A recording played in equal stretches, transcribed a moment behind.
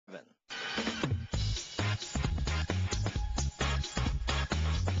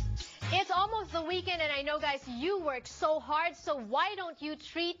the weekend, and I know, guys, you work so hard, so why don't you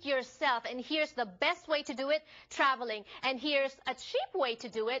treat yourself? And here's the best way to do it, traveling. And here's a cheap way to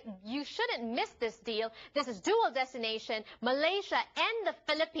do it. You shouldn't miss this deal. This is dual destination, Malaysia and the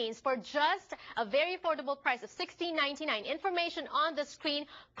Philippines, for just a very affordable price of $16.99. Information on the screen.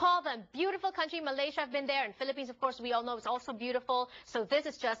 Call them. Beautiful country, Malaysia. I've been there. And Philippines, of course, we all know it's also beautiful. So this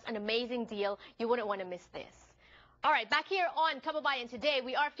is just an amazing deal. You wouldn't want to miss this. All right, back here on Kababayan today,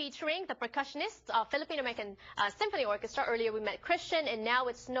 we are featuring the percussionists of Filipino-American Symphony Orchestra. Earlier we met Christian, and now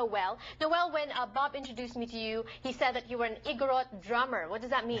it's Noel. Noel, when Bob introduced me to you, he said that you were an Igorot drummer. What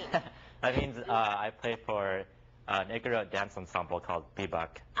does that mean? That means I play for an Igorot dance ensemble called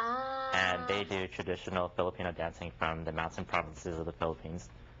Bibak. And they do traditional Filipino dancing from the mountain provinces of the Philippines.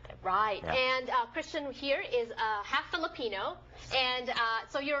 Right. Yeah. And Christian here is half Filipino, and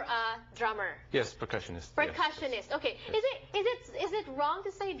so you're a drummer. Yes, percussionist. Percussionist. Yes. Okay. Yes. Is it wrong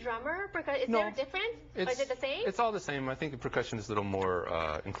to say drummer? Is No, there a difference? Or is it the same? It's all the same. I think the percussion is a little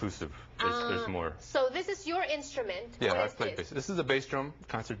more inclusive. There's more. So this is your instrument. Yeah, I I've played bass. This is a bass drum,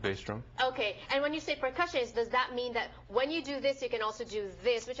 concert bass drum. Okay. And when you say percussionist, does that mean that when you do this, you can also do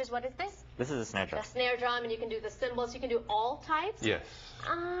this, which is what is this? This is a snare drum. The snare drum, and you can do the cymbals. You can do all types? Yes.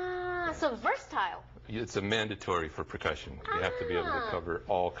 So versatile. It's a mandatory for percussion. You have to be able to cover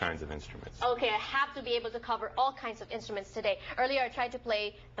all kinds of instruments. Okay, I have to be able to cover all kinds of instruments today. Earlier I tried to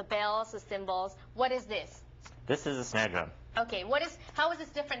play the bells, the cymbals. What is this? This is a snare drum. Okay, how is this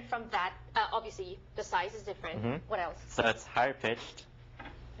different from that? Obviously, the size is different. What else? So it's higher pitched,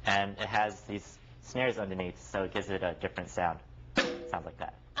 and it has these snares underneath, so it gives it a different sound. Sounds like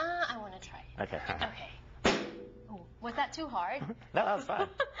that. I want to try. Okay. Okay. Was that too hard? No, that was fine.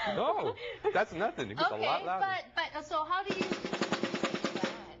 No, that's nothing. It gets a lot louder. But so how do you?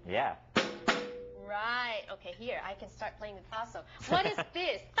 Yeah. Right. Okay. Here, I can start playing with FASO. What is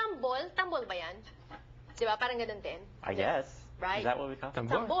this? Tambol? Tambol ba yan? Diba? Parang ganun din. I guess. Right. Is that what we call it?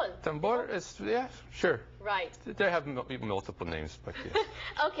 Tambor. Tambor is, yeah, sure. Right. They have multiple names, but yes.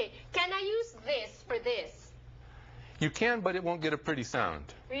 Okay. Can I use this for this? You can, but it won't get a pretty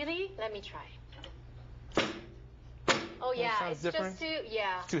sound. Really? Let me try. Oh yeah, sounds it's different?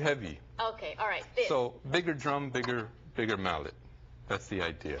 just too heavy. Okay, all right. This. So bigger drum, bigger mallet. That's the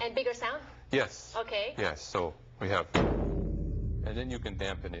idea. And bigger sound? Yes. Okay. Yes. So we have, and then you can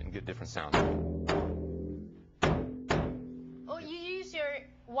dampen it and get different sounds. Oh, you use your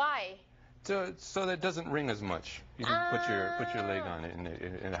why? So that it doesn't ring as much. You can put your leg on it, and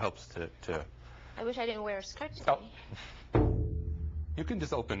it helps to. I wish I didn't wear a skirt today. Oh. You can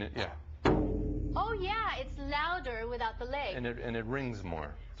just open it, yeah. Oh yeah, it's louder without the leg. And it rings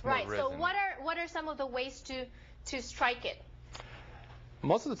more. It's right. more So resonant. what are some of the ways to strike it?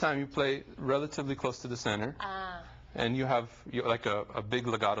 Most of the time you play relatively close to the center. And you have like a big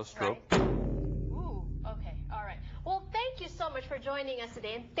legato stroke. Right. Ooh. Okay. All right. Well, thank you so much for joining us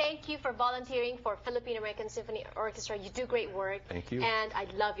today, and thank you for volunteering for Filipino-American Symphony Orchestra. You do great work. Thank you. And I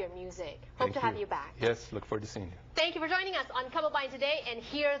love your music. Hope to have you back. Yes. Look forward to seeing you. Thank you for joining us on Kababayan today, and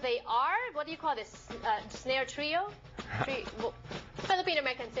here they are. What do you call this? Snare trio?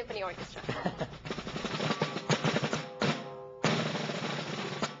 Filipino-American Symphony Orchestra.